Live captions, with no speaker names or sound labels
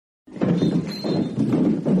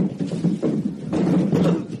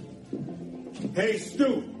Hey,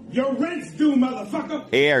 Stu, your rent's due, motherfucker.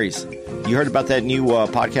 Hey, Aries, you heard about that new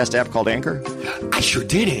podcast app called Anchor? I sure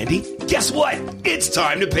did, Andy. Guess what? It's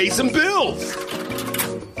time to pay some bills.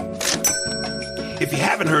 If you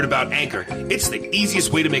haven't heard about Anchor, it's the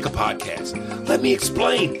easiest way to make a podcast. Let me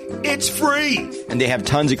explain. It's free. And they have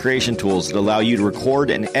tons of creation tools that allow you to record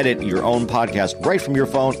and edit your own podcast right from your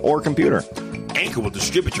phone or computer. Anchor will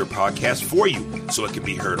distribute your podcast for you so it can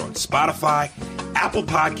be heard on Spotify, Apple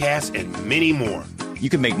Podcasts, and many more. You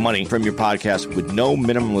can make money from your podcast with no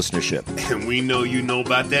minimum listenership. And we know you know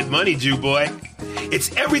about that money, Jew boy.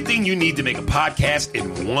 It's everything you need to make a podcast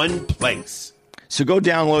in one place. So go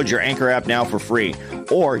download your Anchor app now for free,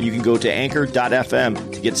 or you can go to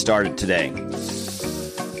anchor.fm to get started today.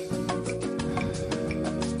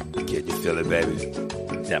 Can you feel it, baby?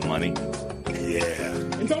 That money? Yeah.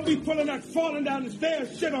 And don't be pulling that falling down the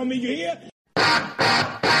stairs shit on me, you hear?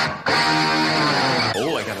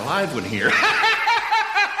 Oh, I got a live one here.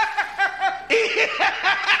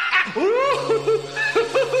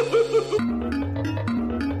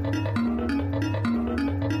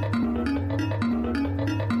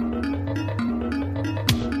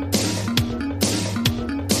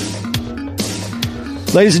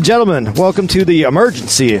 Ladies and gentlemen, welcome to the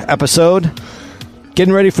emergency episode.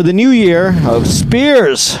 Getting ready for the new year of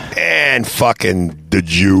Spears. And fucking the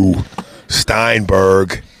Jew,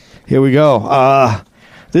 Steinberg. Here we go.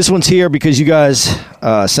 This one's here because you guys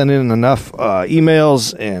sent in enough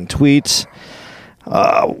emails and tweets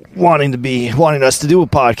wanting us to do a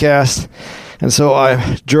podcast. And so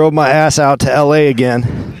I drove my ass out to LA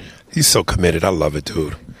again. He's so committed. I love it,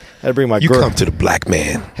 dude. Had to bring my You girl. come to the black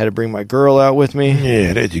man. Had to bring my girl out with me.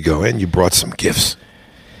 Yeah, there you go. And you brought some gifts.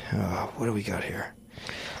 What do we got here?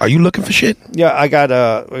 Are you looking for shit? Yeah, I got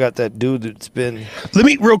that dude that's been. Let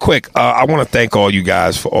me, real quick, I want to thank all you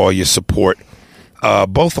guys for all your support,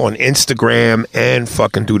 both on Instagram and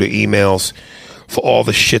fucking through the emails, for all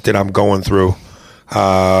the shit that I'm going through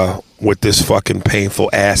with this fucking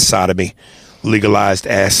painful ass sodomy, legalized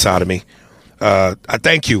ass sodomy. I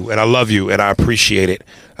thank you, and I love you, and I appreciate it.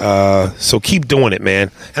 So keep doing it, man.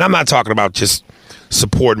 And I'm not talking about just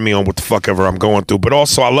supporting me on what the fuck ever I'm going through, but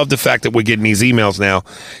also I love the fact that we're getting these emails now,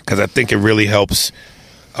 because I think it really helps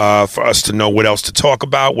for us to know what else to talk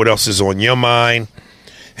about, what else is on your mind,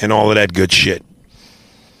 and all of that good shit.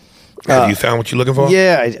 Have you found what you're looking for?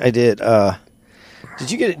 Yeah, I did. Did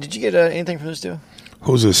you get anything from this dude?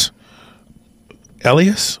 Who's this?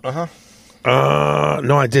 Elias? No,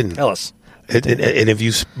 I didn't. Ellis. And if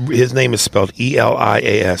you, his name is spelled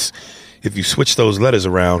Elias. If you switch those letters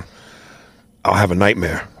around, I'll have a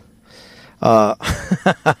nightmare.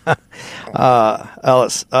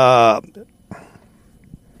 Ellis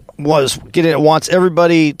wants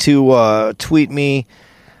everybody to tweet me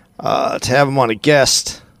to have him on a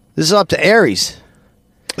guest. This is up to Aries.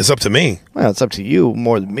 It's up to me. Well, it's up to you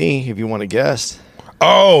more than me if you want a guest.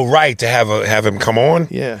 Oh, right, to have him come on.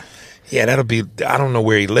 Yeah. Yeah, that'll be. I don't know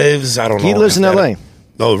where he lives. I don't know. He lives in L.A.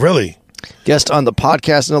 Oh, really? Guest on the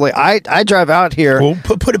podcast in L.A. I drive out here. Well,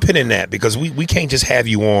 put a pin in that, because we can't just have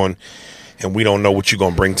you on and we don't know what you're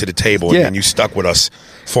going to bring to the table. Yeah. And you stuck with us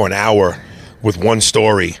for an hour with one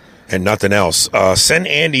story and nothing else. Send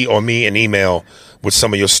Andy or me an email with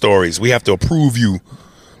some of your stories. We have to approve you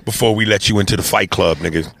before we let you into the fight club,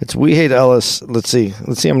 nigga. It's We Hate Ellis. Let's see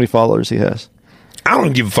how many followers he has. I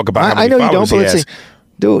don't give a fuck about how many I know you don't, followers but he let's has. see.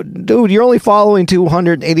 Dude, you're only following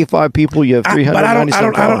 285 people. You have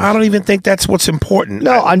 397 followers. I don't even think that's what's important.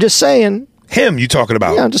 No, I'm just saying. Him, you talking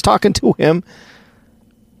about? Yeah, I'm just talking to him.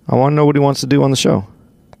 I want to know what he wants to do on the show.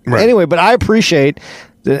 Right. Anyway, but I appreciate,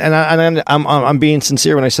 I'm being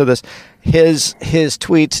sincere when I said this. His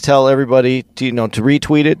tweets tell everybody to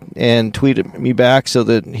retweet it and tweet me back so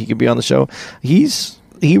that he could be on the show.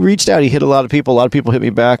 He reached out. He hit a lot of people. A lot of people hit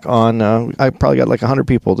me back on. I probably got like 100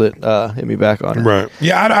 people that hit me back on it. Right.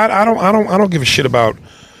 Yeah. I don't give a shit about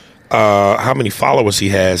how many followers he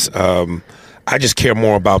has. I just care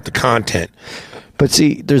more about the content. But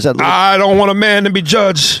see, there's that. I don't want a man to be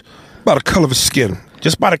judged by the color of his skin,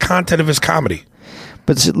 just by the content of his comedy.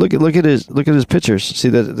 But see, look at his pictures. See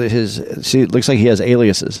it looks like he has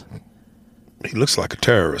aliases. He looks like a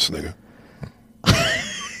terrorist, nigga.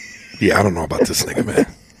 Yeah, I don't know about this nigga, man.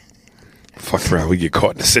 Fuck around, we get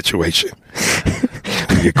caught in a situation.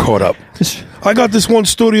 We get caught up. I got this one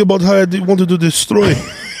story about how I wanted to destroy.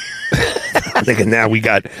 Nigga, now we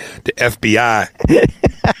got the FBI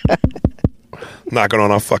knocking on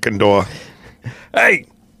our fucking door. Hey,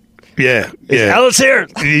 yeah. Alice here.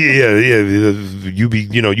 Yeah.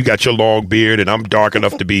 You got your long beard, and I'm dark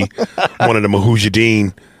enough to be one of the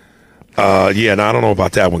Mujahideen. I don't know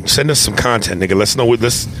about that one. Send us some content, nigga. Let's know what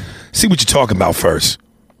this. See what you're talking about first.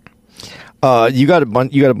 You got a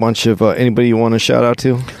bunch of anybody you want to shout out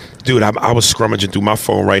to? Dude, I was scrummaging through my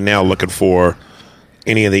phone right now looking for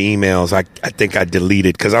any of the emails. I think I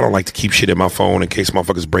deleted because I don't like to keep shit in my phone in case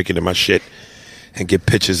motherfuckers break into my shit and get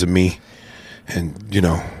pictures of me and,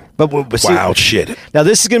 But wild shit. Now,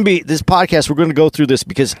 this is going to be this podcast. We're going to go through this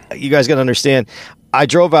because you guys got to understand. I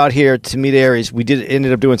drove out here to meet Aries. We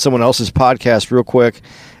ended up doing someone else's podcast real quick,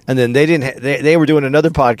 and then they were doing another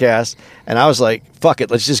podcast, and I was like, "Fuck it,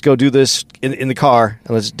 let's just go do this in the car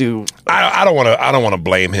and let's do." I don't want to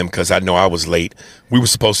blame him because I know I was late. We were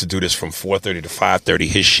supposed to do this from 4:30 to 5:30,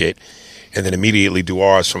 his shit, and then immediately do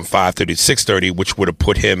ours from 5:30 to 6:30, which would have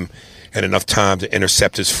put him in enough time to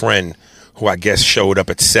intercept his friend, who I guess showed up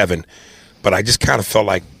at 7. But I just kind of felt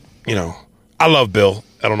like, I love Bill.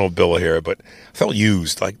 I don't know if Bill will hear it, but I felt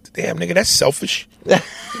used. Like, damn, nigga, that's selfish.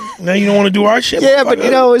 Now you don't want to do our shit? Yeah, but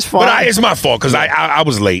it's fine. But it's my fault because I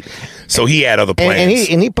was late. So he had other plans.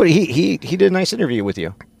 And he did a nice interview with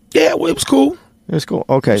you. Yeah, well, it was cool. It was cool.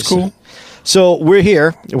 Okay. It's cool. So we're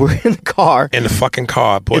here. We're in the car. In the fucking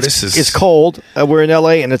car. Boy, It's cold. We're in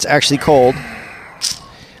L.A. and it's actually cold.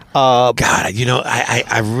 God,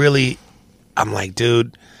 I'm like,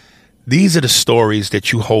 dude, these are the stories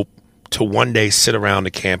that you hope to one day sit around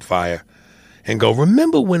the campfire and go,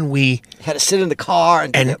 remember when we had to sit in the car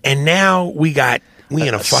and now we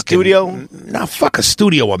in a fucking studio? Nah, fuck a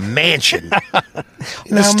studio, a mansion.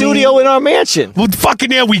 The studio in our mansion. Well, fucking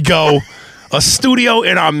there we go. A studio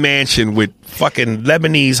in our mansion with fucking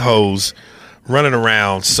Lebanese hoes running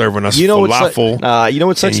around serving us falafel. You know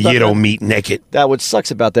what sucks about Yiddo that? meat naked. That what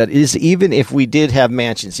sucks about that is even if we did have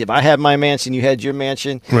mansions, if I had my mansion, you had your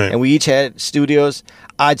mansion, right, and we each had studios,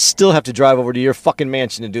 I'd still have to drive over to your fucking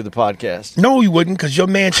mansion to do the podcast. No, you wouldn't, because your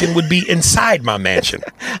mansion would be inside my mansion.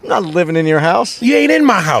 I'm not living in your house. You ain't in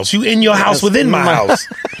my house. You in your house within my house.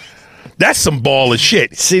 That's some baller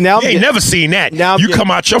shit. See, now you ain't never seen that. Now you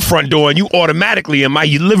come out your front door and you automatically in my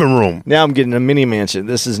living room. Now I'm getting a mini mansion.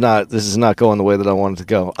 This is not going the way that I wanted to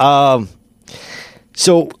go.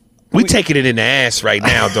 So we taking it in the ass right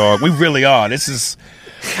now, dog. We really are.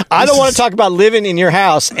 I don't want to talk about living in your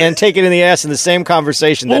house and take it in the ass in the same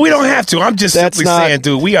conversation. Well, we don't have to. I'm just simply saying,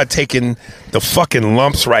 dude, we are taking the fucking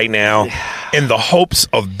lumps right now in the hopes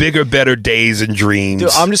of bigger, better days and dreams.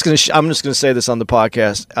 Dude, I'm just gonna say this on the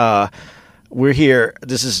podcast. We're here.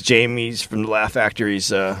 This is Jamie's from the Laugh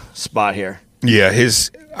Factory's spot here. Yeah,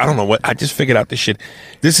 I don't know what. I just figured out this shit.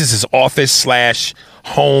 This is his office /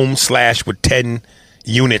 home / with 10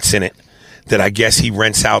 units in it that I guess he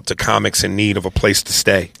rents out to comics in need of a place to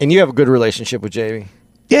stay. And you have a good relationship with Jamie.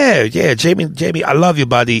 Yeah, Jamie, I love you,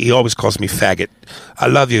 buddy. He always calls me faggot. I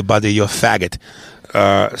love you, buddy. You're a faggot.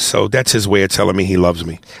 So that's his way of telling me he loves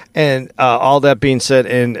me. And all that being said,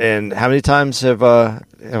 and how many times have I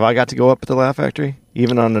got to go up at the Laugh Factory,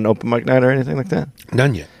 even on an open mic night or anything like that?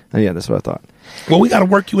 None yet. Yeah, that's what I thought. Well, we got to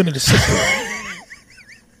work you into the system.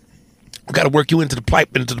 We got to work you into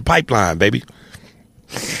the pipeline, baby.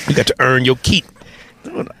 You got to earn your keep.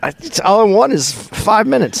 It's all I want is 5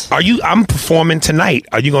 minutes. I'm performing tonight.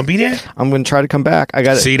 Are you going to be there? I'm going to try to come back. I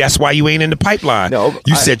got See, that's why you ain't in the pipeline. No,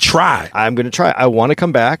 you said try. I'm going to try. I want to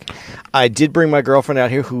come back. I did bring my girlfriend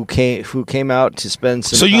out here who came out to spend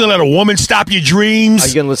some. So you gonna let a woman stop your dreams? Are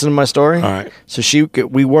you going to listen to my story? All right. So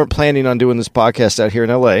we weren't planning on doing this podcast out here in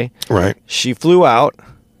L.A. Right. She flew out.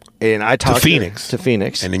 And I talked to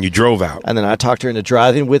Phoenix. And then you drove out. And then I talked her into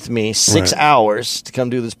driving with me 6 hours to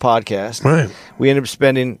come do this podcast. Right. We ended up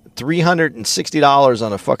spending $360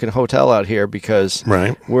 on a fucking hotel out here because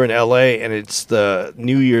we're in L.A. and it's the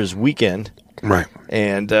New Year's weekend. Right.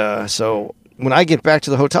 And so when I get back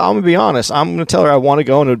to the hotel, I'm going to be honest. I'm going to tell her I want to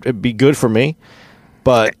go and it'd be good for me.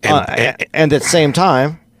 But and at the same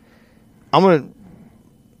time, I'm going to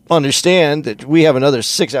understand that we have another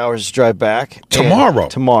 6 hours to drive back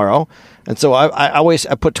tomorrow, and so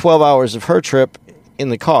I put 12 hours of her trip in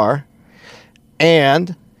the car,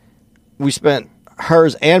 and we spent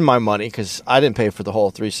hers and my money because I didn't pay for the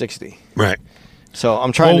whole 360. Right. So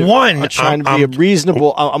I'm trying to be a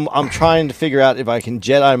reasonable. I'm trying to figure out if I can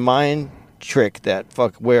Jedi mind trick that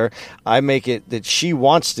where I make it that she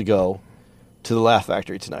wants to go to the Laugh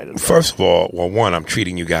Factory tonight. First of all, I'm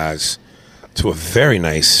treating you guys to a very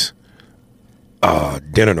nice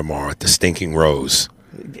dinner tomorrow at the Stinking Rose.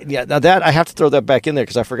 Yeah, now that I have to throw that back in there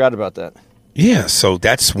because I forgot about that. Yeah, so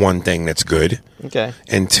that's one thing that's good. Okay.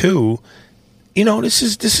 And two, this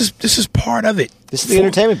is part of it. This is the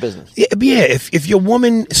entertainment business. Yeah. If your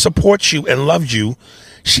woman supports you and loves you,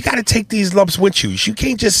 she got to take these lumps with you. She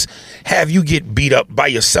can't just have you get beat up by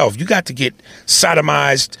yourself. You got to get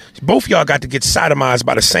sodomized. Both y'all got to get sodomized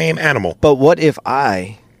by the same animal. But what if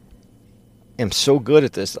I am so good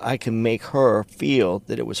at this, I can make her feel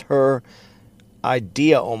that it was her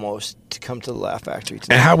idea almost to come to the Laugh Factory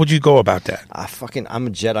tonight. And how would you go about that? I'm a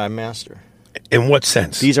Jedi Master. In what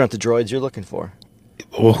sense? These aren't the droids you're looking for.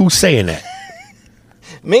 Well, who's saying that?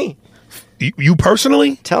 Me. You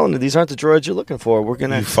personally? Telling her these aren't the droids you're looking for. We're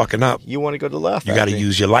gonna. You fucking up. You want to go to the Laugh You Factory. got to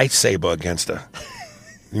use your lightsaber against her.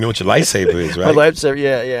 You know what your lightsaber is, right? My lightsaber,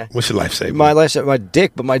 yeah. What's your lightsaber? My lightsaber, my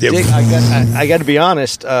dick, but my Yeah. dick. I got to be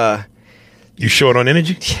honest. You short on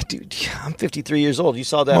energy? Yeah, dude, I'm 53 years old. You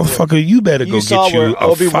saw that, Motherfucker, you better go saw get you where a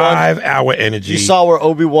Obi-Wan 5-hour energy. You saw where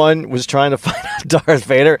Obi-Wan was trying to find out Darth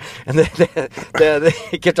Vader, and they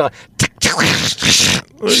kept on.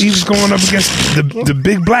 He was going up against the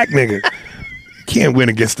big black nigga. Can't win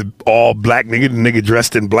against the all black nigga, the nigga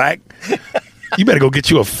dressed in black. You better go get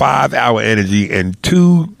you a 5-hour energy and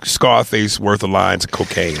 2 Scarface worth of lines of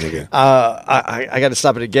cocaine, nigga. I got to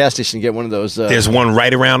stop at a gas station and get one of those. There's one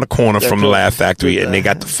right around the corner from the cool. Laugh Factory, and they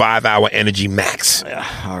got the 5-hour energy max. Yeah,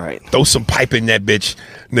 all right. Throw some pipe in that bitch,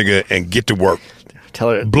 nigga, and get to work.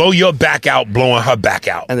 Tell her, Blow your back out, blowing her back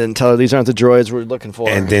out. and then tell her these aren't the droids we're looking for.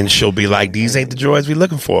 And then she'll be like, these ain't the droids we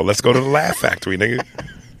looking for. Let's go to the Laugh Factory, nigga.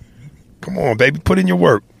 Come on, baby. Put in your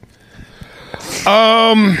work.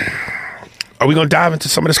 Are we going to dive into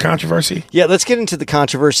some of this controversy? Yeah, let's get into the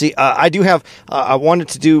controversy. I do have. I wanted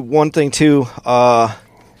to do one thing too. That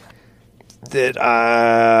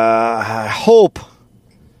I hope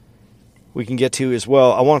we can get to as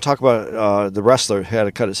well. I want to talk about the wrestler who had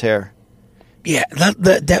to cut his hair. Yeah,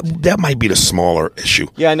 that might be the smaller issue.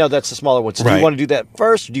 Yeah, I know that's the smaller one. So do Right. you want to do that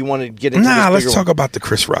first, or do you want to get into? Nah, this let's bigger talk one? about the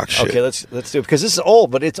Chris Rock shit. Okay, let's do it because this is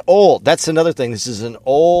old, but it's old. That's another thing. This is an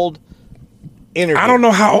old interview. I don't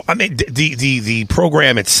know how. I mean, the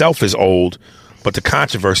program itself is old, but the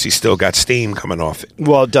controversy still got steam coming off it.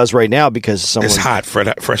 Well, it does right now because someone. It's hot,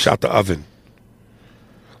 fresh out the oven.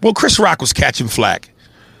 Well, Chris Rock was catching flack,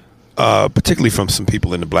 particularly from some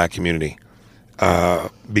people in the black community,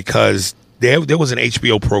 because there was an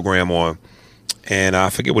HBO program on, and I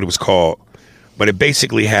forget what it was called, but it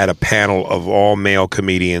basically had a panel of all male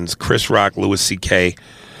comedians: Chris Rock, Louis C.K.,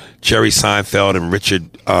 Jerry Seinfeld, and Richard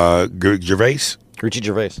Gervais. Richie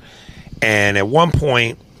Gervais. And at one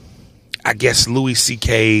point, I guess Louis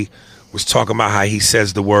C.K. was talking about how he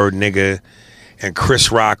says the word nigga, and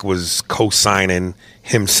Chris Rock was co-signing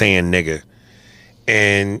him saying nigga.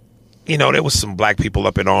 And, you know, there was some black people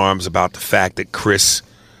up in arms about the fact that Chris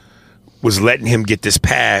was letting him get this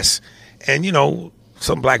pass. And, you know,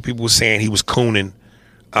 some black people were saying he was cooning.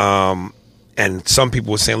 And some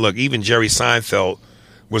people were saying, look, even Jerry Seinfeld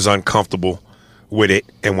was uncomfortable with it.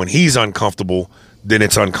 And when he's uncomfortable, then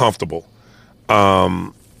it's uncomfortable.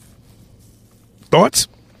 Thoughts?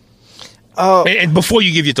 And before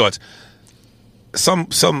you give your thoughts,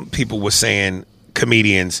 some people were saying,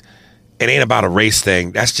 comedians, it ain't about a race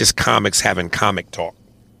thing. That's just comics having comic talk.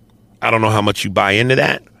 I don't know how much you buy into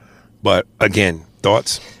that, but again,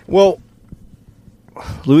 thoughts? Well,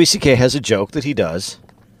 Louis C.K. has a joke that he does.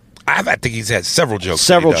 I think he's had several jokes.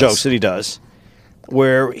 Several jokes that he does,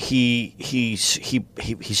 where he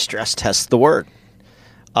stress tests the word,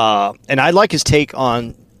 and I like his take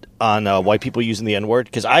on white people using the N-word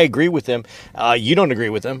because I agree with him. You don't agree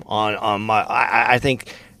with him on my. I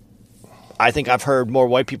think I've heard more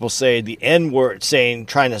white people say the N-word, trying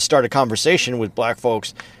to start a conversation with black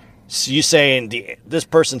folks. So you saying this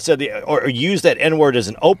person said or use that N-word as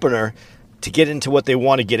an opener to get into what they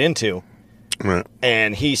want to get into. Right.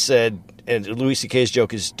 And he said, and Louis C.K.'s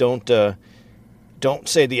joke is, don't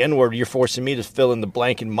say the N-word. You're forcing me to fill in the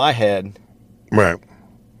blank in my head. Right.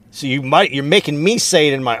 So you're making me say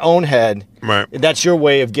it in my own head. Right. That's your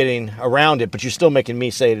way of getting around it, but you're still making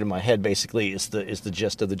me say it in my head. Basically, is the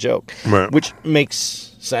gist of the joke, Right. which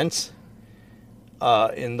makes sense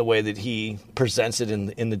in the way that he presents it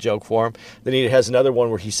in the joke form. Then he has another one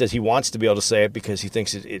where he says he wants to be able to say it because he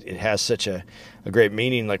thinks it has such a great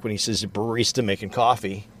meaning. Like when he says a barista making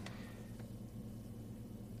coffee,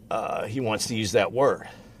 he wants to use that word.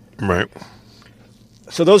 Right.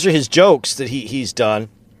 So those are his jokes that he's done.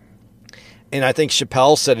 And I think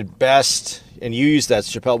Chappelle said it best, and you used that,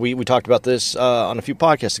 Chappelle. We talked about this on a few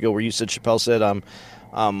podcasts ago, where you said Chappelle said, "I'm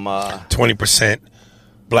 20%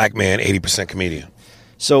 black man, 80% comedian."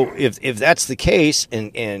 So if that's the case,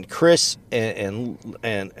 and Chris and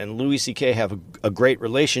Louis C.K. have a great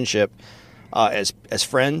relationship as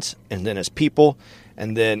friends, and then as people,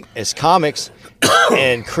 and then as comics,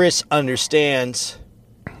 and Chris understands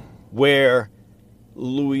where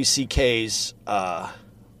Louis C.K.'s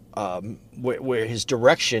where his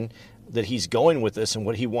direction that he's going with this and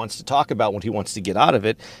what he wants to talk about, what he wants to get out of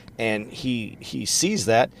it, and he sees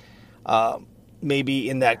that. maybe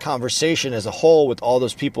in that conversation as a whole with all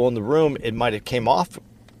those people in the room, it might have came off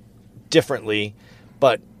differently,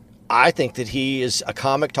 but I think that he is a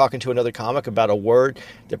comic talking to another comic about a word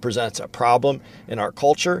that presents a problem in our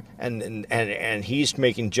culture, and he's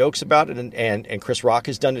making jokes about it, and Chris Rock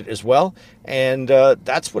has done it as well, and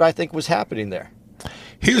that's what I think was happening there.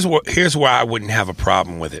 Here's where I wouldn't have a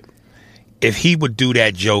problem with it. If he would do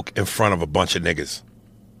that joke in front of a bunch of niggas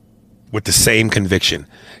with the same conviction.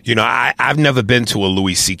 You know, I've never been to a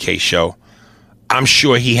Louis C.K. show. I'm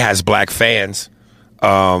sure he has black fans,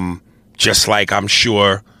 just like I'm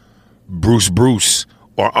sure Bruce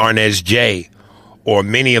or Arnez J or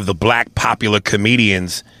many of the black popular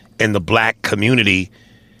comedians in the black community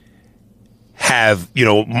have, you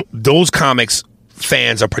know, those comics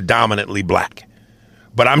fans are predominantly black.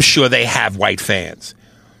 But I'm sure they have white fans.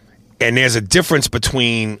 And there's a difference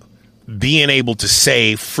between being able to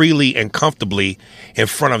say freely and comfortably in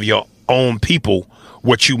front of your own people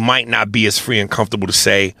what you might not be as free and comfortable to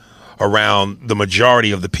say around the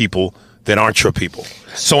majority of the people that aren't your people.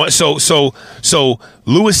 So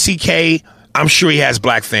Louis C.K., I'm sure he has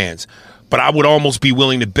black fans, but I would almost be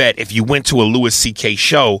willing to bet if you went to a Louis C.K.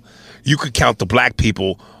 show, you could count the black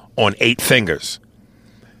people on 8 fingers.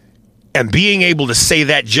 And being able to say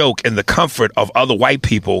that joke in the comfort of other white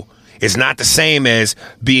people is not the same as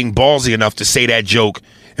being ballsy enough to say that joke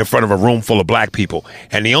in front of a room full of black people.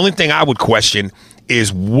 And the only thing I would question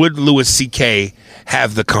is, would Louis C.K.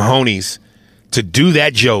 have the cojones to do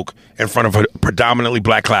that joke in front of a predominantly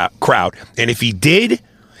black crowd? And if he did,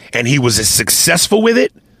 and he was as successful with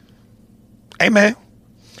it, hey, man,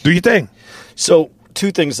 do your thing. So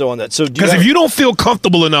 2 things, though, on that. So because if you don't feel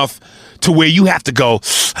comfortable enough to where you have to go,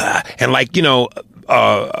 and like, you know,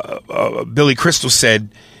 Billy Crystal said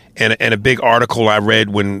in a big article I read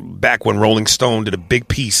back when Rolling Stone did a big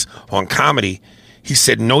piece on comedy, he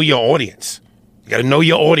said, know your audience. You got to know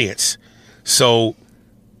your audience. So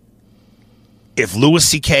if Louis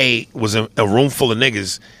C.K. was a room full of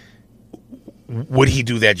niggas, would he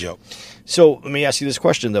do that joke? So let me ask you this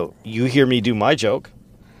question, though. You hear me do my joke.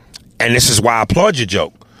 And this is why I applaud your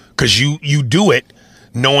joke, because you do it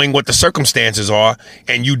knowing what the circumstances are,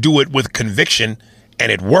 and you do it with conviction,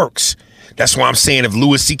 and it works. That's why I'm saying if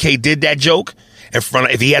Louis C.K. did that joke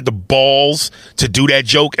if he had the balls to do that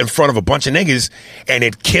joke in front of a bunch of niggas and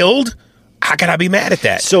it killed, how can I be mad at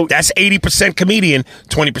that? So that's 80% comedian,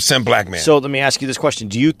 20% black man. So let me ask you this question: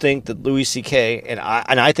 do you think that Louis C.K. and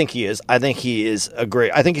I think he is? I think he's a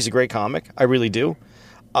great comic. I really do.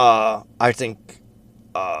 I think.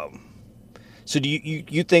 So do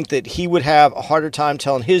you think that he would have a harder time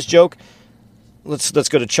telling his joke? Let's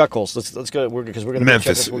go to Chuckles. Let's go because we're going to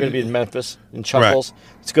Memphis. We're going to be in Memphis in Chuckles. Right.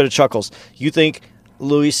 Let's go to Chuckles. You think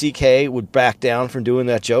Louis C.K. would back down from doing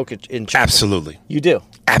that joke in Chuckles? Absolutely. You do.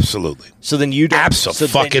 Absolutely. So then you don't.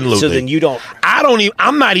 Absolutely. So then you don't.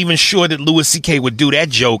 I'm not even sure that Louis C.K. would do that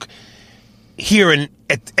joke here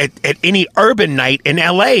at any urban night in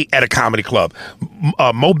L.A. at a comedy club.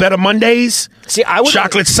 Mo Better Mondays. See,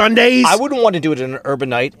 Chocolate Sundays. I wouldn't want to do it in an urban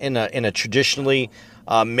night in a traditionally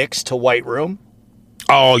mixed to white room.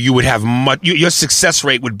 Oh, you would have your success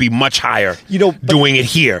rate would be much higher. Doing it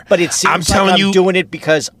here. But it seems I'm doing it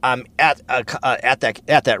because I'm at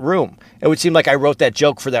that room. It would seem like I wrote that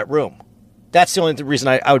joke for that room. That's the only reason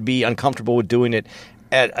I would be uncomfortable with doing it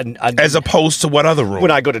as opposed to what other room?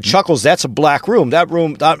 When I go to Chuckles, that's a black room. That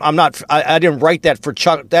room, I'm not. I didn't write that for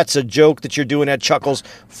Chuck. That's a joke that you're doing at Chuckles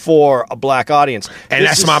for a black audience. And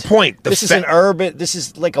that's my point. This is an urban. This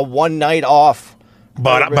is like a one night off.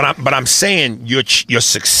 But I'm saying your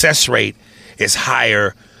success rate is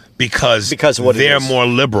higher because of what they're more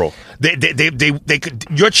liberal. They could,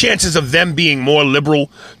 your chances of them being more liberal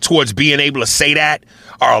towards being able to say that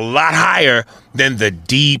are a lot higher than the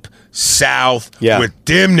deep South with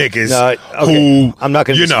them niggas who I'm not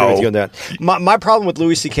going to disagree with you on that. My problem with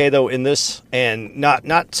Louis C.K. though in this, and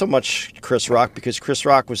not so much Chris Rock, because Chris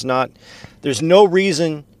Rock was not. There's no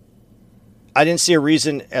reason. I didn't see a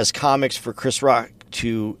reason as comics for Chris Rock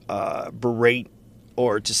to berate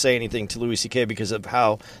or to say anything to Louis C.K. because of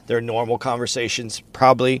how their normal conversations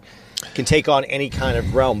probably can take on any kind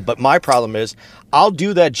of realm. But my problem is, I'll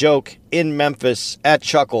do that joke in Memphis at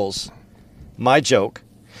Chuckles, my joke,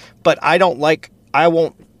 but I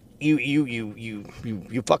won't. You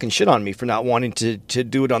fucking shit on me for not wanting to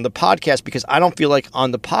do it on the podcast, because I don't feel like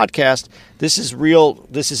on the podcast this is real.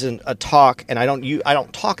 This isn't a talk, and I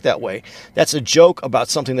don't talk that way. That's a joke about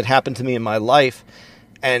something that happened to me in my life,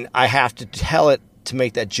 and I have to tell it to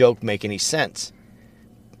make that joke make any sense,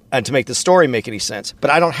 and to make the story make any sense.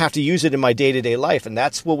 But I don't have to use it in my day-to-day life, and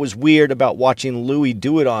that's what was weird about watching Louis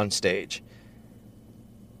do it on stage.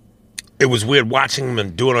 It was weird watching him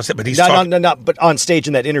and doing all that, but he's not but on stage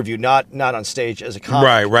in that interview, not on stage as a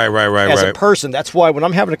comic. Right. As a person, that's why when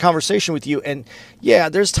I'm having a conversation with you, and yeah,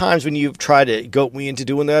 there's times when you've tried to goat me into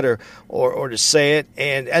doing that or to say it,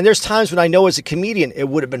 and there's times when I know as a comedian it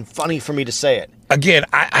would have been funny for me to say it. Again,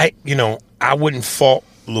 I wouldn't fault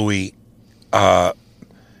Louis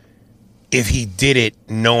if he did it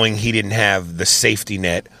knowing he didn't have the safety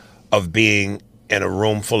net of being in a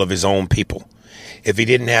room full of his own people. If he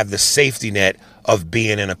didn't have the safety net of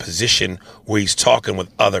being in a position where he's talking with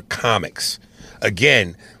other comics.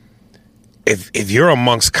 Again, if you're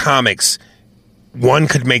amongst comics, one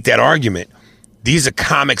could make that argument. These are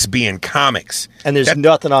comics being comics. And there's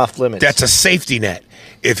nothing off limits. That's a safety net.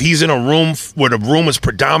 If he's in a room where the room is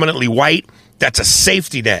predominantly white, that's a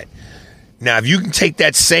safety net. Now, if you can take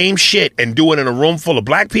that same shit and do it in a room full of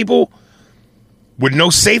black people with no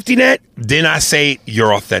safety net, then I say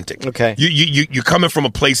you're authentic. Okay. You're coming from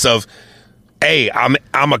a place of, hey,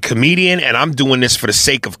 I'm a comedian and I'm doing this for the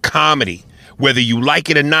sake of comedy. Whether you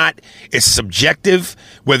like it or not, it's subjective.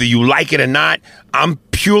 Whether you like it or not, I'm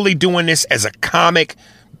purely doing this as a comic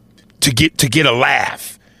to get a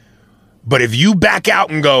laugh. But if you back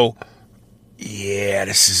out and go, yeah,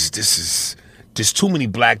 this is there's too many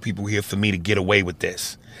black people here for me to get away with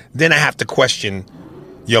this, then I have to question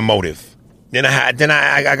your motive. Then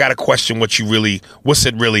I got to question what's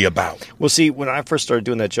it really about. Well, see, when I first started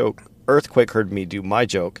doing that joke, Earthquake heard me do my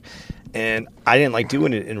joke, and I didn't like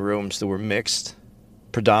doing it in rooms that were mixed,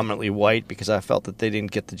 predominantly white, because I felt that they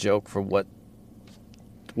didn't get the joke for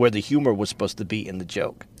where the humor was supposed to be in the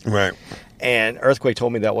joke. Right. And Earthquake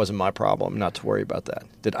told me that wasn't my problem, not to worry about that.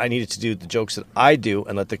 That I needed to do the jokes that I do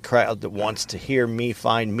and let the crowd that wants to hear me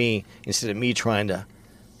find me instead of me trying to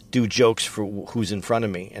do jokes for who's in front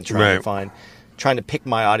of me and trying to pick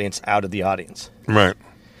my audience out of the audience. Right.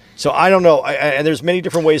 So I don't know, and there's many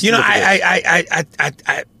different ways. To look at this.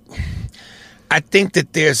 I think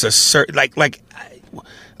that there's a certain like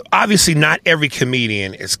obviously not every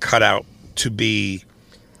comedian is cut out to be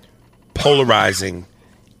polarizing,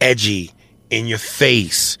 edgy, in your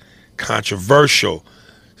face, controversial.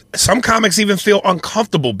 Some comics even feel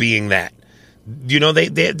uncomfortable being that. You know,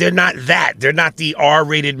 they're not that. They're not the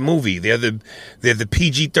R-rated movie. They're the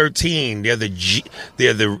PG-13.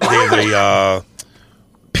 They're the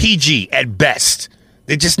PG at best.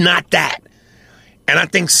 They're just not that. And I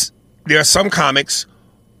think there are some comics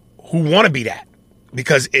who want to be that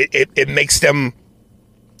because it makes them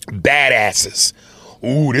badasses.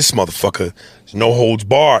 Ooh, this motherfucker is no holds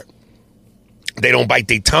barred. They don't bite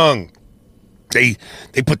their tongue. They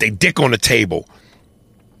put their dick on the table.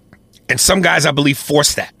 And some guys, I believe,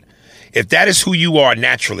 force that. If that is who you are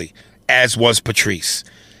naturally, as was Patrice,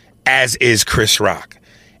 as is Chris Rock,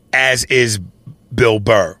 as is Bill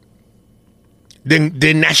Burr, then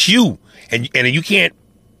that's you. And you can't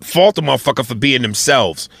fault the motherfucker for being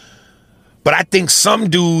themselves. But I think some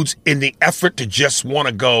dudes, in the effort to just want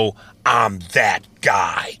to go, I'm that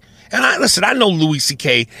guy. And I know Louis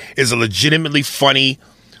C.K. is a legitimately funny,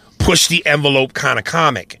 push the envelope kind of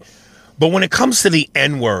comic. But when it comes to the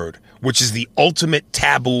N-word, which is the ultimate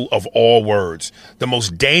taboo of all words, the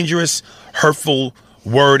most dangerous, hurtful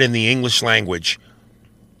word in the English language,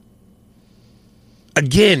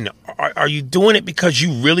 again, are you doing it because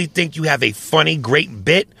you really think you have a funny, great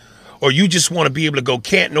bit? Or you just want to be able to go,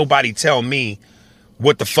 can't nobody tell me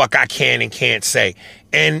what the fuck I can and can't say?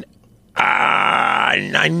 And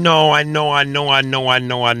I know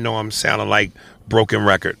I'm sounding like broken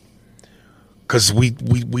record. Because we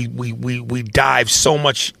dive so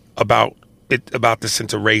much about this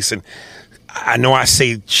into race, and I know I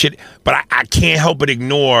say shit, but I can't help but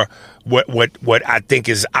ignore what I think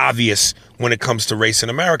is obvious when it comes to race in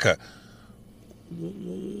America.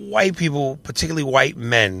 White people, particularly white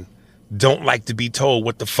men, don't like to be told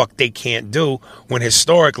what the fuck they can't do when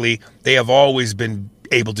historically they have always been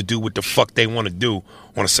able to do what the fuck they want to do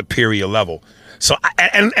on a superior level. So,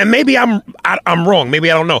 and maybe I'm wrong.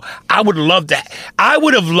 Maybe I don't know. I would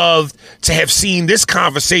have loved to have seen this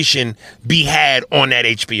conversation be had on that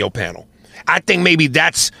HBO panel. I think maybe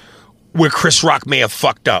that's where Chris Rock may have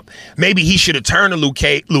fucked up. Maybe he should have turned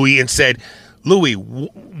to Louis and said, Louis,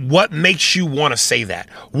 what makes you want to say that?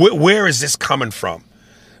 Where is this coming from?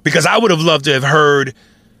 Because I would have loved to have heard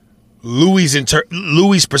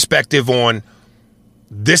Louis' perspective on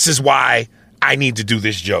this is why I need to do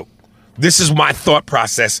this joke. This is my thought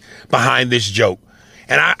process behind this joke.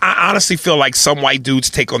 And I honestly feel like some white dudes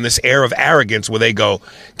take on this air of arrogance where they go,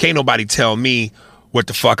 can't nobody tell me what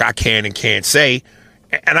the fuck I can and can't say.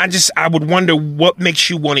 And I would wonder what makes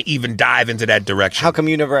you want to even dive into that direction. How come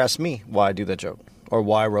you never asked me why I do that joke? or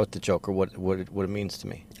why I wrote the joke or what it means to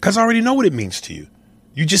me. Because I already know what it means to you.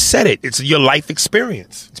 You just said it. It's your life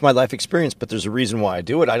experience. It's my life experience, but there's a reason why I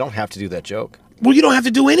do it. I don't have to do that joke. Well, you don't have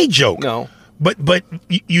to do any joke. No. But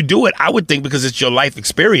you do it, I would think, because it's your life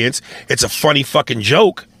experience. It's a funny fucking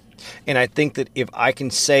joke. And I think that if I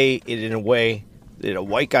can say it in a way that a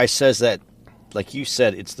white guy says that, like you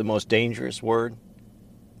said, it's the most dangerous word.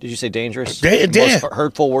 Did you say dangerous? Yeah. Most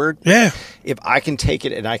hurtful word? Yeah. If I can take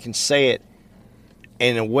it and I can say it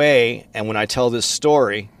in a way, and when I tell this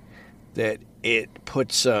story, that it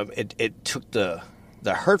puts it took the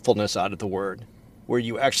hurtfulness out of the word, where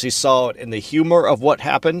you actually saw it in the humor of what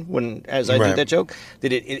happened as I did that joke,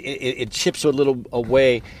 that it chips a little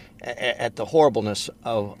away at the horribleness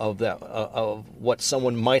of what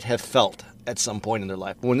someone might have felt at some point in their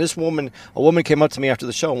life. When a woman came up to me after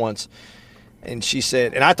the show once, and she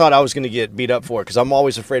said, and I thought I was going to get beat up for it because I'm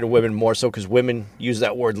always afraid of women, more so because women use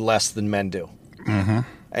that word less than men do. Mm-hmm.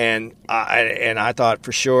 And I thought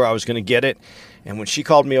for sure I was going to get it. And when she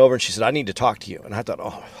called me over and she said, I need to talk to you. And I thought,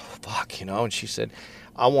 oh, fuck, And she said,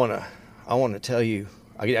 I want to tell you,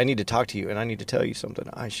 I need to talk to you and I need to tell you something.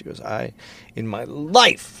 She goes, in my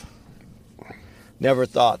life, never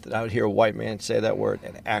thought that I would hear a white man say that word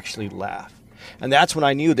and actually laugh. And that's when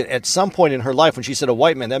I knew that at some point in her life, when she said a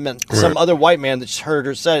white man, that meant some other white man that heard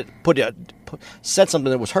her said something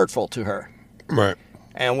that was hurtful to her. Right.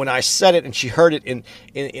 And when I said it and she heard it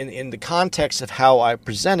in the context of how I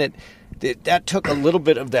presented, that took a little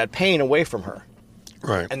bit of that pain away from her.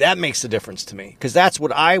 Right. And that makes a difference to me. Because that's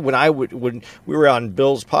what when we were on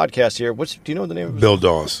Bill's podcast here, do you know the name of it? Bill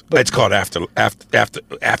Dawes. It's called After,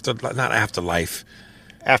 not Afterlife.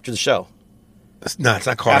 After the Show. No, it's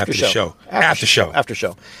not called After the Show. After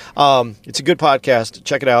Show. It's a good podcast.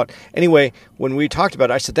 Check it out. Anyway, when we talked about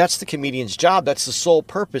it, I said that's the comedian's job. That's the sole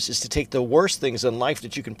purpose, is to take the worst things in life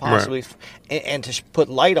that you can possibly and to put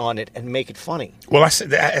light on it and make it funny. Well,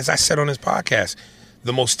 as I said on this podcast,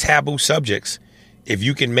 the most taboo subjects, if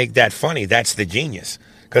you can make that funny, that's the genius.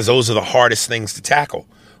 Because those are the hardest things to tackle.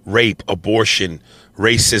 Rape, abortion,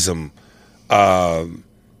 racism,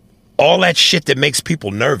 all that shit that makes people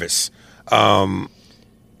nervous. And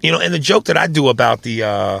the joke that I do about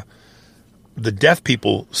the deaf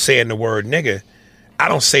people saying the word nigga, I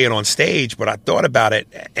don't say it on stage, but I thought about it,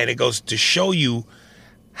 and it goes to show you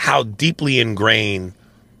how deeply ingrained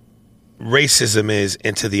racism is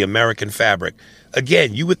into the American fabric.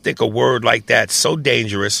 Again, you would think a word like that, so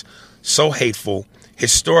dangerous, so hateful,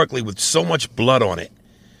 historically with so much blood on it,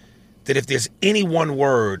 that if there's any one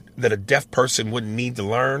word that a deaf person wouldn't need to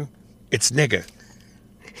learn, it's nigga.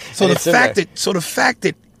 So the fact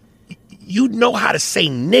that you know how to say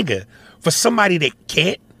nigga for somebody that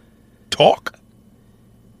can't talk,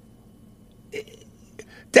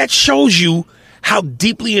 that shows you how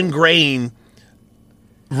deeply ingrained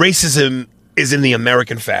racism is in the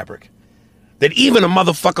American fabric. That even a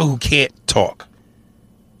motherfucker who can't talk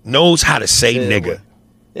knows how to say nigga.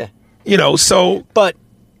 Yeah. So. But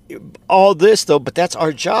all this, though, but that's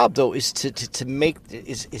our job, though, is to make,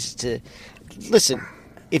 is to, listen,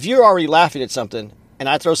 if you're already laughing at something and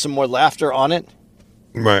I throw some more laughter on it,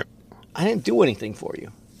 right, I didn't do anything for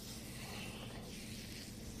you.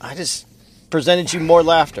 I just presented you more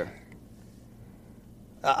laughter.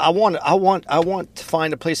 I want to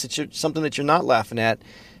find a place something that you're not laughing at,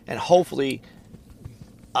 and hopefully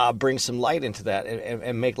bring some light into that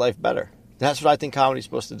and make life better. That's what I think comedy's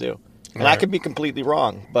supposed to do. And I could be completely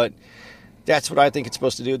wrong, but that's what I think it's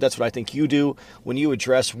supposed to do. That's what I think you do when you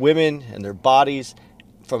address women and their bodies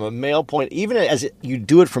from a male point, even as you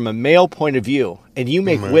do it from a male point of view, and you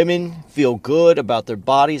make women feel good about their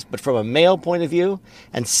bodies, but from a male point of view,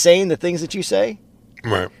 and saying the things that you say.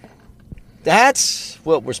 Right. That's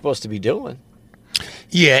what we're supposed to be doing.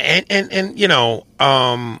 Yeah, and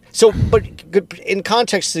So, but in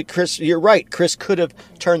context to Chris, you're right. Chris could have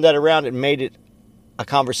turned that around and made it a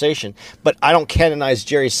conversation. But I don't canonize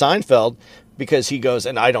Jerry Seinfeld because he goes,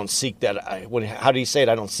 and I don't seek that. How do you say it?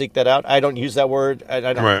 I don't seek that out. I don't use that word, and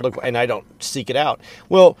I don't look, and I don't seek it out.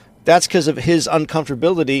 Well, that's because of his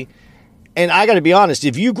uncomfortability. And I got to be honest.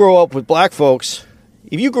 If you grow up with black folks,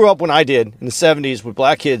 if you grew up when I did in the 70s with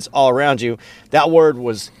black kids all around you, that word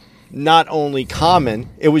was not only common,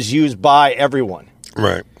 it was used by everyone.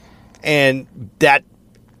 Right. And that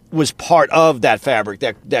was part of that fabric,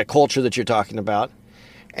 that culture that you're talking about.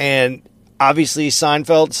 And obviously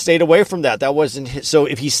Seinfeld stayed away from that. That wasn't his. So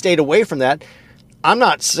if he stayed away from that, I'm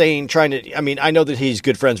not saying I know that he's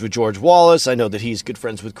good friends with George Wallace. I know that he's good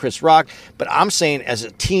friends with Chris Rock. But I'm saying as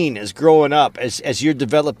a teen, as growing up, as you're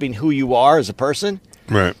developing who you are as a person,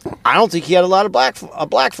 right? I don't think he had a lot of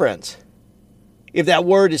black friends. if that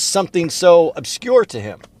word is something so obscure to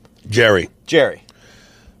him? Jerry.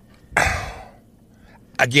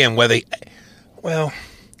 Again,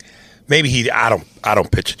 maybe I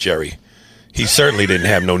don't picture Jerry. He certainly didn't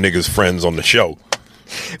have no niggas friends on the show.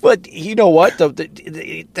 But you know what?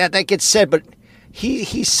 That gets said, but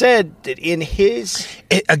he said that in his...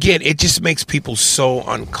 It just makes people so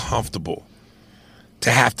uncomfortable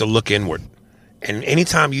to have to look inward. And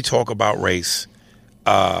anytime you talk about race,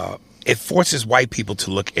 it forces white people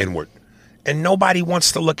to look inward. And nobody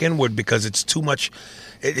wants to look inward because it's too much.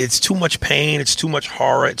 It's too much pain. It's too much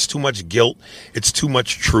horror. It's too much guilt. It's too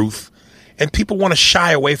much truth. And people want to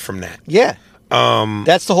shy away from that. Yeah.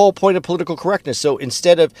 That's the whole point of political correctness. So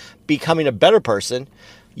instead of becoming a better person,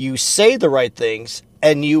 you say the right things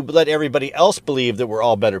and you let everybody else believe that we're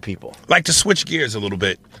all better people. Like to switch gears a little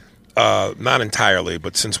bit, not entirely,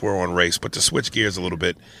 but since we're on race, but to switch gears a little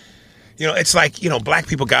bit, it's like, black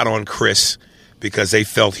people got on Chris because they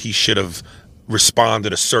felt he should have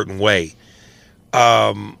responded a certain way.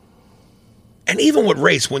 And even with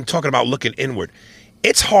race, when talking about looking inward,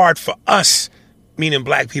 it's hard for us, meaning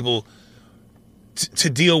black people, to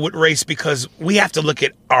deal with race because we have to look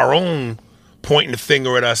at our own pointing the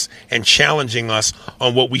finger at us and challenging us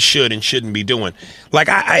on what we should and shouldn't be doing. Like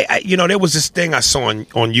I there was this thing I saw on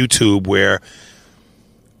YouTube where,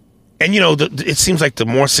 and it seems like the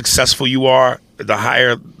more successful you are, the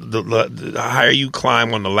higher the higher you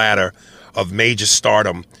climb on the ladder of major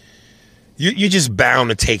stardom, you're just bound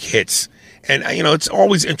to take hits. And it's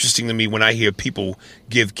always interesting to me when I hear people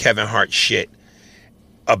give Kevin Hart shit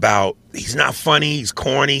about he's not funny, he's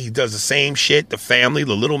corny, he does the same shit, the family,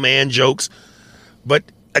 the little man jokes. But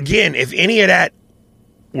again, if any of that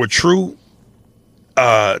were true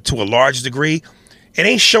to a large degree, it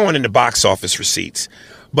ain't showing in the box office receipts.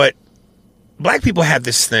 But black people have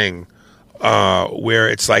this thing where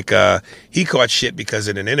it's like he caught shit because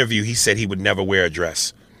in an interview he said he would never wear a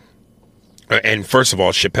dress. And first of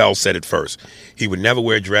all, Chappelle said it first. He would never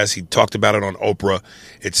wear a dress. He talked about it on Oprah.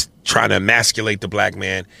 It's trying to emasculate the black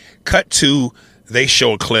man. Cut to, they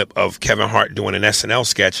show a clip of Kevin Hart doing an SNL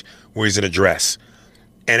sketch where he's in a dress.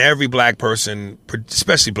 And every black person,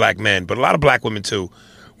 especially black men, but a lot of black women too,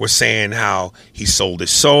 were saying how he sold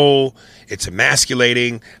his soul. It's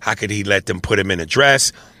emasculating. How could he let them put him in a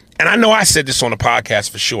dress? And I know I said this on the podcast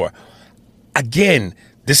for sure. Again,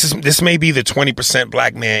 this may be the 20%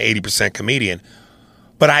 black man, 80% comedian,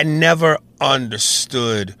 but I never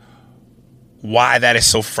understood why that is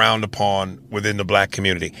so frowned upon within the black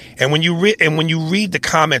community. And when you read the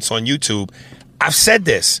comments on YouTube, I've said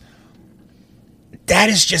this. That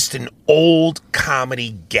is just an old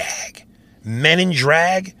comedy gag. Men in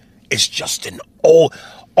Drag is just an old.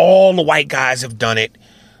 All the white guys have done it.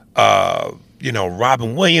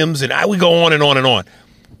 Robin Williams and we go on and on and on.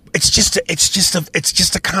 It's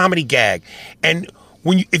just a comedy gag. And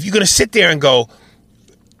if you're gonna sit there and go,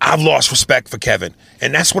 I've lost respect for Kevin,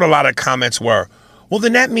 and that's what a lot of comments were. Well,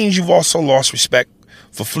 then that means you've also lost respect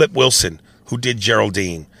for Flip Wilson, who did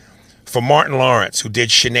Geraldine, for Martin Lawrence, who did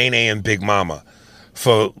Shanae and Big Mama,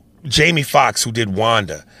 for Jamie Foxx, who did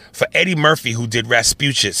Wanda, for Eddie Murphy, who did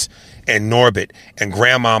Rasputius and Norbit and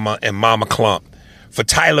Grandmama and Mama Clump, for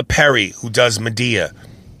Tyler Perry, who does Medea,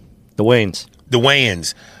 The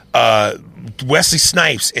Wayans, Wesley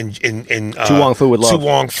Snipes and Tu Wong Fu with Love. Tu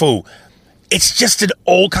Wong Fu. It's just an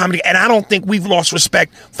old comedy, and I don't think we've lost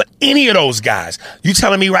respect for any of those guys. You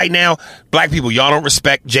telling me right now, black people, y'all don't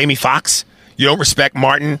respect Jamie Foxx? You don't respect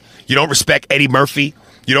Martin? You don't respect Eddie Murphy?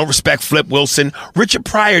 You don't respect Flip Wilson? Richard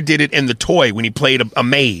Pryor did it in The Toy when he played a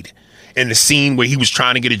maid in the scene where he was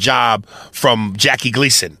trying to get a job from Jackie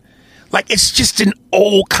Gleason. Like, it's just an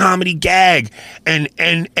old comedy gag, and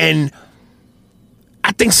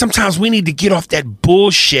I think sometimes we need to get off that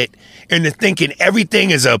bullshit into thinking everything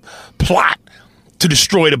is a plot to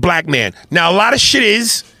destroy the black man. Now, a lot of shit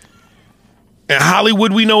is, and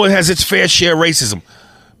Hollywood, we know it has its fair share of racism.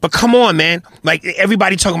 But come on, man. Like,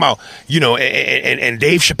 everybody talking about, and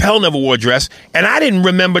Dave Chappelle never wore a dress. And I didn't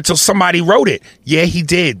remember till somebody wrote it. Yeah, he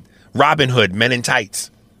did. Robin Hood, Men in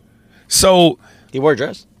Tights. So. He wore a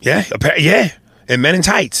dress? Yeah, and Men in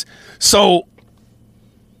Tights. So.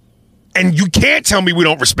 And you can't tell me we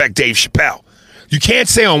don't respect Dave Chappelle. You can't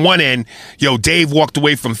say on one end, Dave walked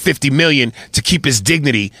away from $50 million to keep his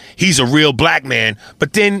dignity. He's a real black man.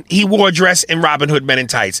 But then he wore a dress in Robin Hood, Men in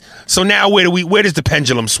Tights. So now where does the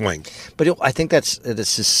pendulum swing? But I think that's the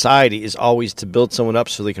society is always to build someone up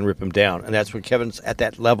so they can rip him down. And that's where Kevin's at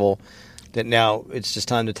that level. that now it's just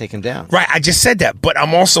time to take him down. Right, I just said that. But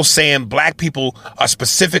I'm also saying black people are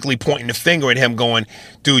specifically pointing the finger at him going,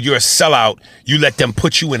 dude, you're a sellout. You let them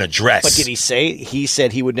put you in a dress. But did he say? He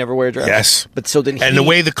said he would never wear a dress. Yes. But so then And the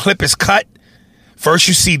way the clip is cut, first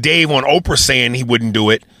you see Dave on Oprah saying he wouldn't do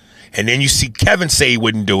it. And then you see Kevin say he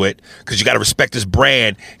wouldn't do it because you got to respect his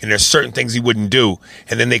brand. And there's certain things he wouldn't do.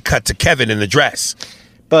 And then they cut to Kevin in the dress.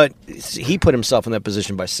 But he put himself in that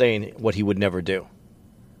position by saying what he would never do.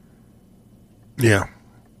 Yeah.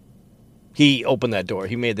 He opened that door.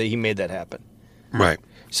 He made that happen. Right.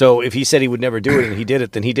 So if he said he would never do it and he did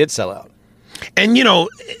it, then he did sell out. And,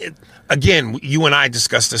 again, you and I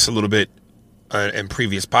discussed this a little bit in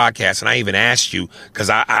previous podcasts, and I even asked you, because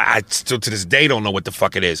I still to this day don't know what the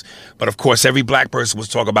fuck it is. But, of course, every black person was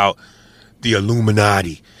talking about the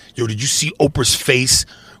Illuminati. Yo, did you see Oprah's face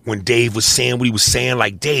when Dave was saying what he was saying?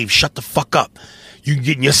 Like, Dave, shut the fuck up. You're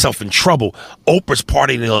getting yourself in trouble. Oprah's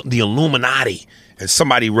part of the Illuminati. And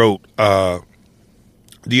somebody wrote, the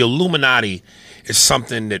Illuminati is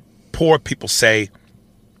something that poor people say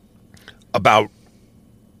about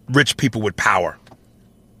rich people with power.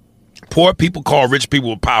 Poor people call rich people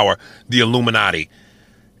with power the Illuminati.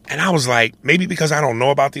 And I was like, maybe because I don't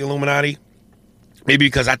know about the Illuminati, maybe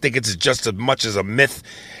because I think it's just as much as a myth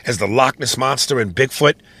as the Loch Ness Monster and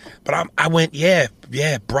Bigfoot. But I went, yeah,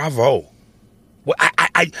 bravo. Well,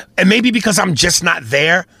 and maybe because I'm just not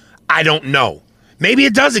there, I don't know. Maybe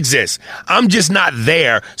it does exist. I'm just not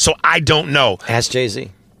there, so I don't know. Ask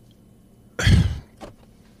Jay-Z.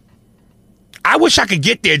 I wish I could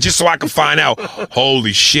get there just so I could find out.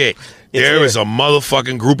 Holy shit. There is a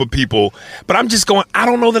motherfucking group of people. But I'm just going, I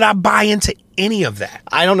don't know that I buy into any of that.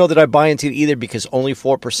 I don't know that I buy into it either because only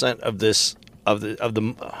 4% of this of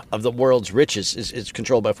the world's riches is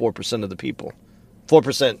controlled by 4% of the people.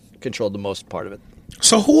 4% controlled the most part of it.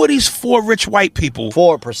 So who are these 4 rich white people?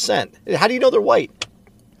 4%. How do you know they're white?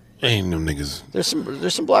 Ain't no niggas.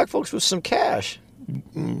 There's some black folks with some cash.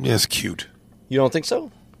 That's cute. You don't think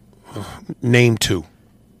so? Name 2.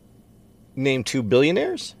 Name 2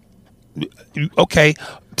 billionaires? Okay,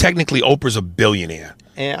 technically Oprah's a billionaire.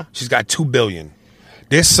 Yeah. She's got $2 billion.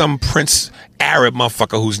 There's some Prince Arab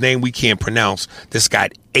motherfucker whose name we can't pronounce that's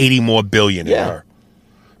got 80 more billion in her.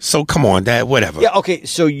 So come on, that whatever. Yeah, okay,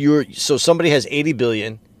 so somebody has 80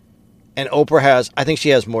 billion and Oprah has, I think she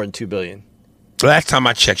has more than 2 billion. Last time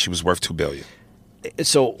I checked, she was worth $2 billion.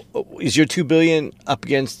 So is your 2 billion up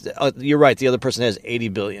against you're right, the other person has 80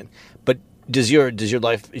 billion. But is your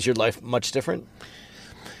life much different?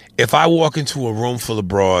 If I walk into a room full of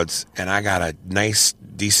broads and I got a nice,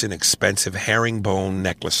 decent, expensive herringbone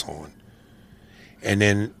necklace on, and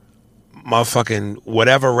then motherfucking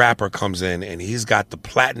whatever rapper comes in and he's got the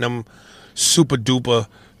platinum, super duper,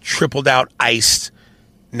 tripled out iced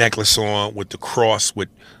necklace on with the cross with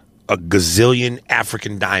a gazillion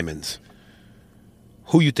African diamonds,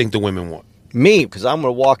 who you think the women want? Me, because I'm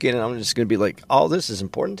going to walk in and I'm just going to be like, oh, this is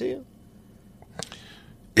important to you?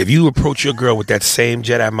 If you approach your girl with that same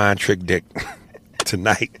Jedi mind trick dick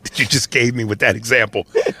tonight that you just gave me with that example,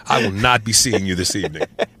 I will not be seeing you this evening.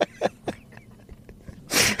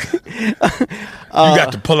 You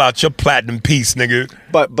got to pull out your platinum piece, nigga.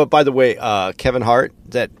 But by the way, Kevin Hart,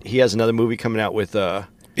 that he has another movie coming out with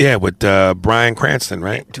with Bryan Cranston,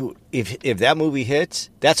 right? Dude, if that movie hits,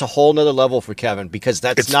 that's a whole nother level for Kevin because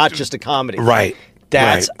it's not just a comedy. Right.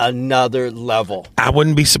 That's another level. I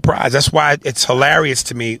wouldn't be surprised. That's why it's hilarious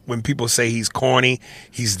to me when people say he's corny,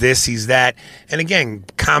 he's this, he's that. And again,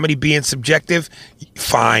 comedy being subjective,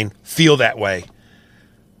 fine, feel that way.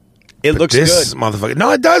 It looks good. Motherfucker.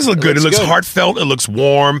 No, it does look good. It looks good. Heartfelt. It looks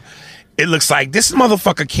warm. It looks like this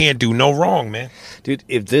motherfucker can't do no wrong, man. Dude,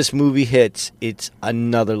 if this movie hits, it's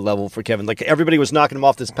another level for Kevin. Like, everybody was knocking him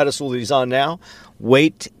off this pedestal that he's on now.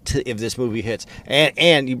 Wait if this movie hits.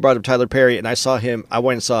 And you brought up Tyler Perry, and I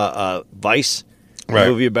went and saw Vice, a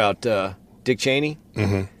movie about Dick Cheney.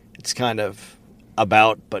 Mm-hmm. It's kind of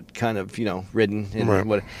about, but kind of, written.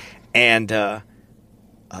 And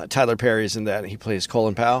Tyler Perry is in that. He plays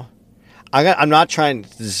Colin Powell. I'm not trying,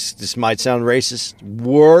 this might sound racist,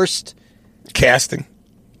 worst casting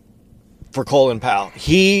for Colin Powell.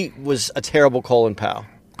 He was a terrible Colin Powell.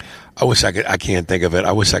 I can't think of it.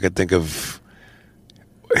 I wish I could think of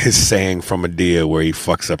his saying from Medea where he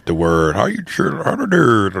fucks up the word, how you sure,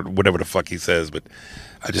 or whatever the fuck he says, but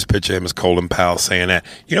I just picture him as Colin Powell saying that.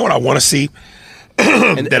 You know what I want to see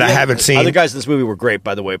that I haven't seen? Other guys in this movie were great,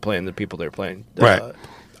 by the way, playing the people they're playing. Right.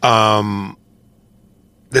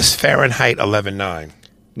 This Fahrenheit 11/9.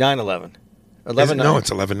 9/11. 11/9. No,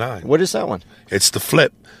 it's 11/9. What is that one? It's the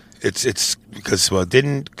flip. It's because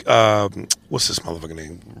didn't what's this motherfucker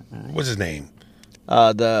name? What's his name?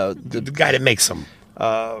 The guy that makes them.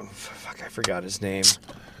 Fuck, I forgot his name.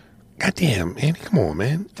 Goddamn, Andy, come on,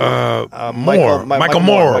 man. Michael Moore.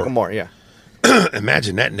 Michael Moore, yeah.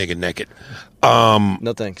 Imagine that nigga naked.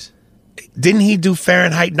 No thanks. Didn't he do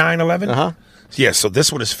Fahrenheit 9/11? Uh-huh. Yeah, so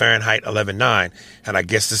this one is Fahrenheit 11/9, and I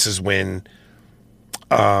guess this is when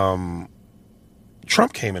Trump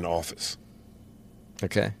came into office.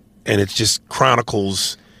 Okay. And it just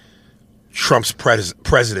chronicles Trump's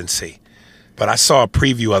presidency. But I saw a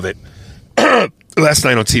preview of it last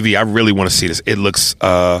night on TV. I really want to see this. It looks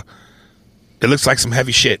like some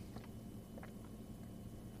heavy shit.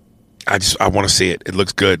 I want to see it. It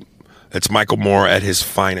looks good. It's Michael Moore at his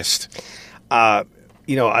finest. I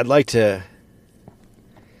would like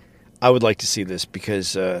to see this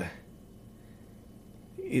because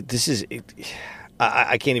this is.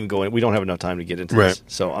 I can't even go in. We don't have enough time to get into this,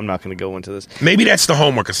 so I'm not going to go into this. Maybe that's the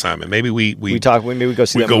homework assignment. Maybe we talk. Maybe we go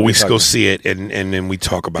see. We go see it, and then we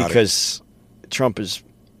talk about because Trump is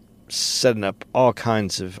setting up all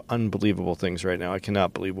kinds of unbelievable things right now. I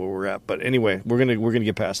cannot believe where we're at. But anyway, we're gonna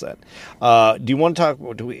get past that. Do you want to talk?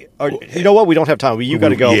 Do we? Or, you know what? We don't have time. You got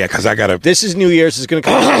to go. Yeah, because I got to. This is New Year's. It's going to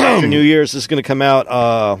come out after New Year's. This is going to come out.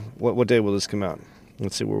 What day will this come out?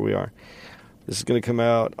 Let's see where we are. This is going to come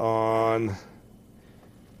out on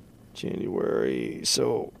January.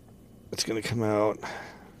 So it's going to come out.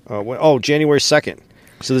 January 2nd.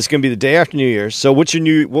 So this is going to be the day after New Year's. So what's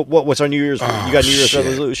your what's our New Year's? You got New Year's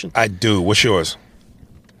resolution? I do. What's yours?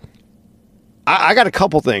 I got a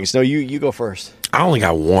couple things. No, you go first. I only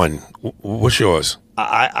got one. What's yours?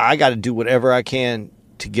 I got to do whatever I can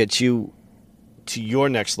to get you to your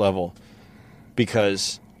next level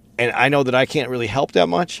because, and I know that I can't really help that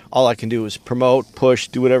much. All I can do is promote, push,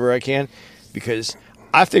 do whatever I can because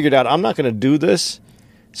I figured out I'm not going to do this,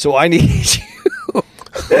 so I need you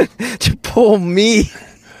to pull me.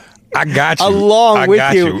 I got you. Along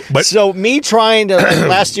with you. But so me trying to, like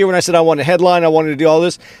last year when I said I wanted a headline, I wanted to do all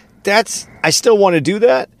this, I still want to do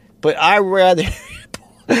that, but I rather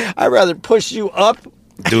push you up.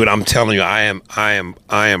 Dude, I'm telling you, I'm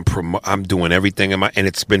doing everything and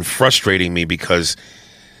it's been frustrating me because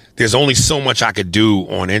there's only so much I could do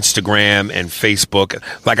on Instagram and Facebook.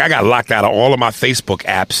 Like I got locked out of all of my Facebook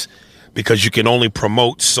apps because you can only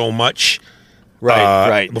promote so much.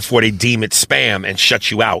 Right. Before they deem it spam and shut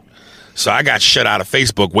you out. So I got shut out of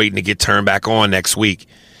Facebook waiting to get turned back on next week.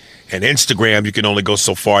 And Instagram, you can only go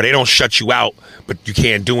so far. They don't shut you out, but you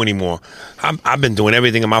can't do anymore. I've been doing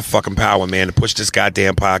everything in my fucking power, man, to push this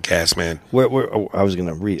goddamn podcast, man. I was going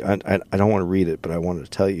to read. I don't want to read it, but I wanted to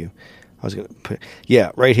tell you. I was going to put. Yeah,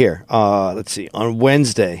 right here. Let's see. On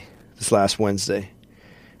Wednesday, this last Wednesday,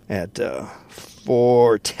 at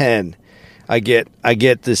 4:10. I get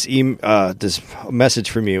this this message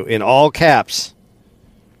from you in all caps.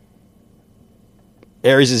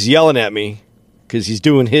 Aries is yelling at me because he's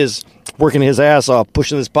working his ass off,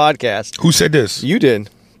 pushing this podcast. Who said this? You did.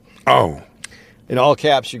 Oh. In all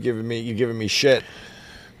caps, you're giving me shit,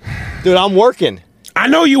 dude. I'm working. I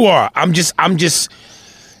know you are. I'm just.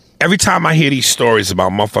 Every time I hear these stories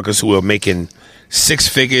about motherfuckers who are making 6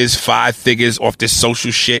 figures, 5 figures off this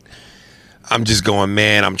social shit. I'm just going,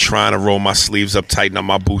 man, I'm trying to roll my sleeves up, tighten up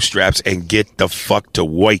my bootstraps, and get the fuck to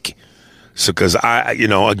work. So, because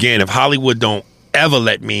again, if Hollywood don't ever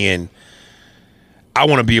let me in, I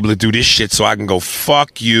want to be able to do this shit so I can go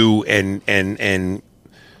fuck you and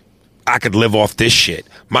I could live off this shit.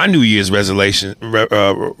 My New Year's resolution.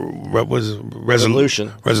 Resolution.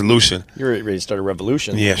 You're ready to start a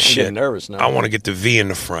revolution. Yeah, I'm shit. getting nervous now. I want to get the V in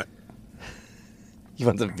the front. You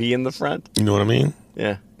want the V in the front? You know what I mean?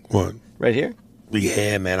 Yeah. What? Right here?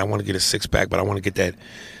 Yeah, man. I want to get a 6-pack, but I want to get that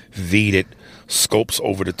V that scopes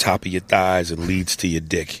over the top of your thighs and leads to your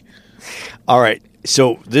dick. All right.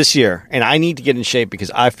 So this year, and I need to get in shape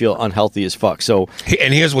because I feel unhealthy as fuck. So,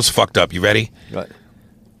 and here's what's fucked up. You ready? What?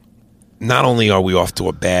 Not only are we off to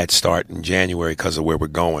a bad start in January because of where we're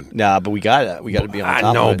going. Nah, but we got to be on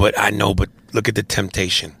top of it. I know, but look at the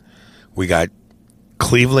temptation. We got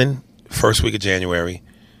Cleveland first week of January,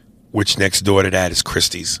 which next door to that is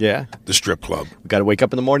Christie's. Yeah. The strip club. We got to wake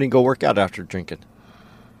up in the morning and go work out after drinking.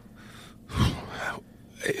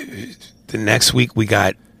 The next week we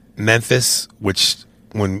got Memphis, which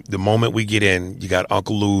the moment we get in, you got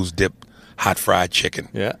Uncle Lou's dip hot fried chicken.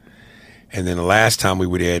 Yeah. And then the last time we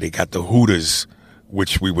were there, they got the Hooters,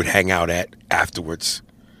 which we would hang out at afterwards.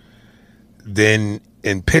 Then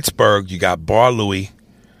in Pittsburgh, you got Bar Louie.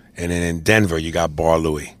 And then in Denver, you got Bar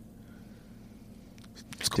Louie.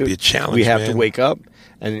 It's going to be a challenge, We have man. to wake up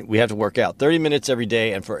and we have to work out 30 minutes every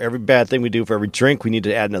day. And for every bad thing we do, for every drink, we need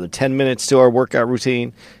to add another 10 minutes to our workout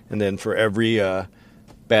routine. And then for every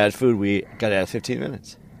bad food, we got to add 15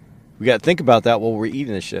 minutes. We got to think about that while we're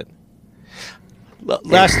eating this shit.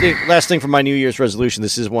 Last thing for my New Year's resolution,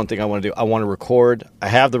 this is one thing I want to do. I want to record. I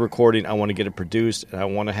have the recording. I want to get it produced, and I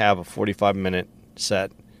want to have a 45-minute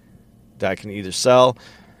set that I can either sell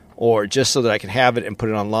or just so that I can have it and put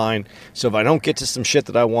it online. So if I don't get to some shit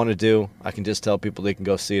that I want to do, I can just tell people they can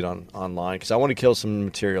go see it online. Because I want to kill some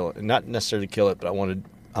material. And not necessarily kill it, but I want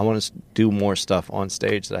to do more stuff on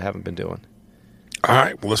stage that I haven't been doing. All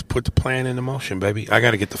right, well, let's put the plan into motion, baby. I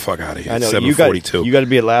got to get the fuck out of here. I know. 7:42. You got to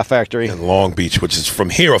be at Laugh Factory. In Long Beach, which is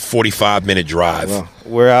from here a 45-minute drive. Well,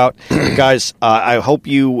 we're out. Guys, I hope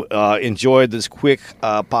you enjoyed this quick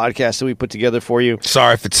podcast that we put together for you.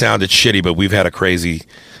 Sorry if it sounded shitty, but we've had a crazy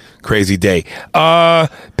day.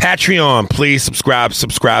 Patreon, please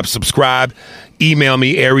subscribe. Email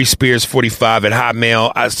me, AriesSpears45 at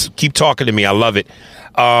Hotmail. Keep talking to me. I love it.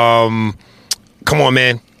 Come on,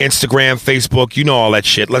 man. Instagram, Facebook, you know all that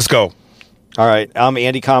shit. Let's go. All right. I'm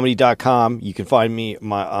AndyComedy.com. You can find me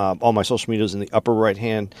all my social medias in the upper right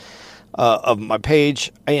hand of my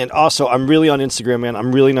page. And also, I'm really on Instagram, man.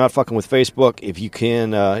 I'm really not fucking with Facebook. If you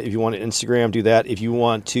want to Instagram, do that. If you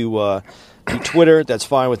want to do Twitter, that's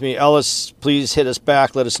fine with me. Ellis, please hit us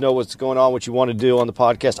back. Let us know what's going on, what you want to do on the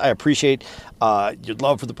podcast. I appreciate your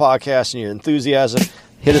love for the podcast and your enthusiasm.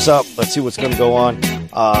 Hit us up. Let's see what's going to go on.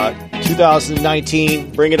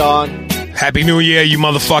 2019, bring it on. Happy New Year, you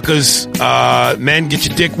motherfuckers. Men, get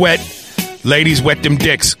your dick wet. Ladies, wet them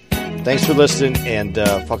dicks. Thanks for listening, and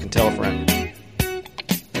fucking tell a friend.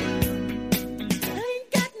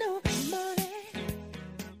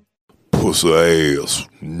 Pussy ass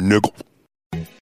nigga.